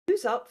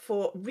who's up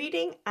for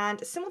reading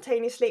and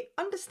simultaneously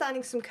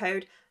understanding some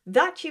code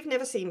that you've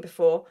never seen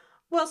before,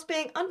 whilst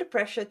being under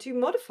pressure to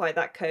modify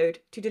that code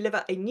to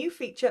deliver a new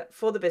feature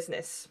for the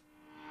business?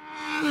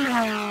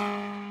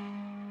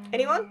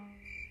 Anyone?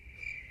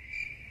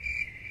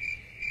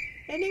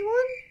 Anyone?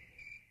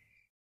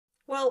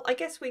 Well, I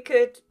guess we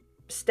could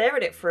stare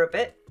at it for a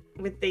bit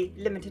with the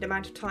limited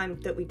amount of time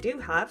that we do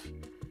have.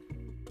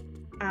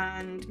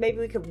 And maybe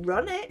we could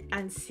run it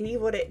and see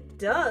what it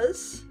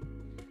does.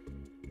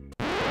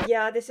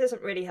 Yeah, this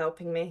isn't really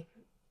helping me.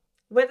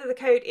 Whether the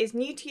code is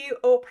new to you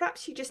or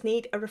perhaps you just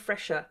need a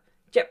refresher,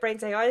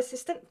 JetBrains AI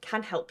Assistant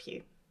can help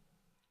you.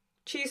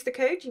 Choose the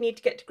code you need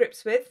to get to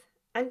grips with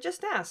and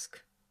just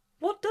ask,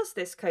 what does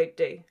this code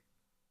do?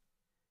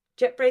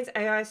 JetBrains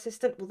AI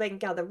Assistant will then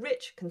gather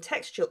rich,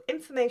 contextual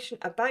information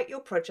about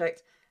your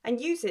project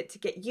and use it to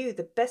get you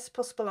the best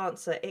possible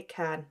answer it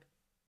can.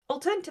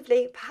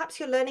 Alternatively, perhaps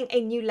you're learning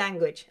a new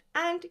language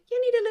and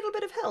you need a little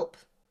bit of help.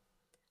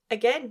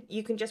 Again,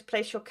 you can just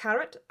place your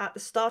caret at the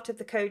start of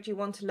the code you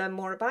want to learn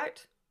more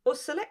about, or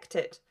select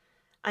it,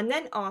 and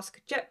then ask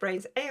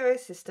JetBrains AI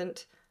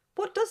Assistant,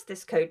 what does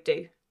this code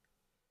do?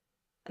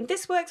 And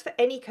this works for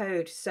any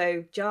code,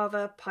 so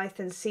Java,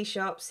 Python, C#,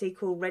 SQL,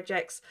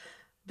 regex,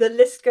 the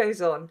list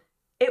goes on.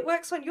 It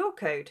works on your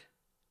code.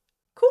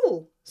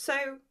 Cool,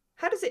 so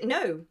how does it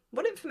know?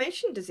 What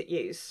information does it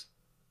use?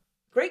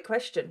 Great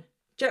question.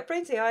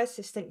 JetBrains AI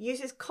Assistant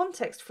uses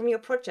context from your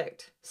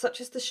project, such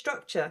as the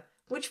structure,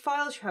 which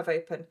files you have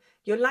open,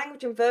 your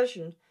language and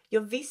version,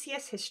 your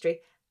VCS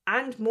history,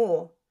 and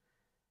more.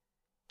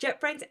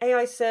 JetBrains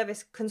AI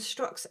Service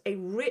constructs a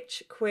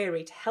rich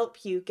query to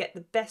help you get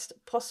the best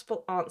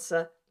possible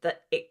answer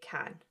that it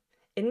can.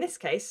 In this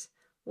case,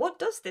 what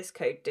does this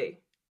code do?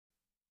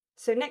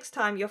 So next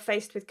time you're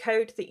faced with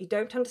code that you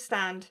don't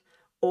understand,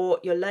 or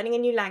you're learning a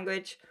new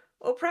language,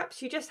 or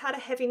perhaps you just had a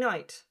heavy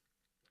night,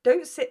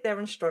 don't sit there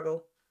and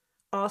struggle.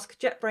 Ask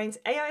JetBrains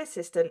AI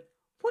Assistant,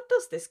 what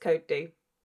does this code do?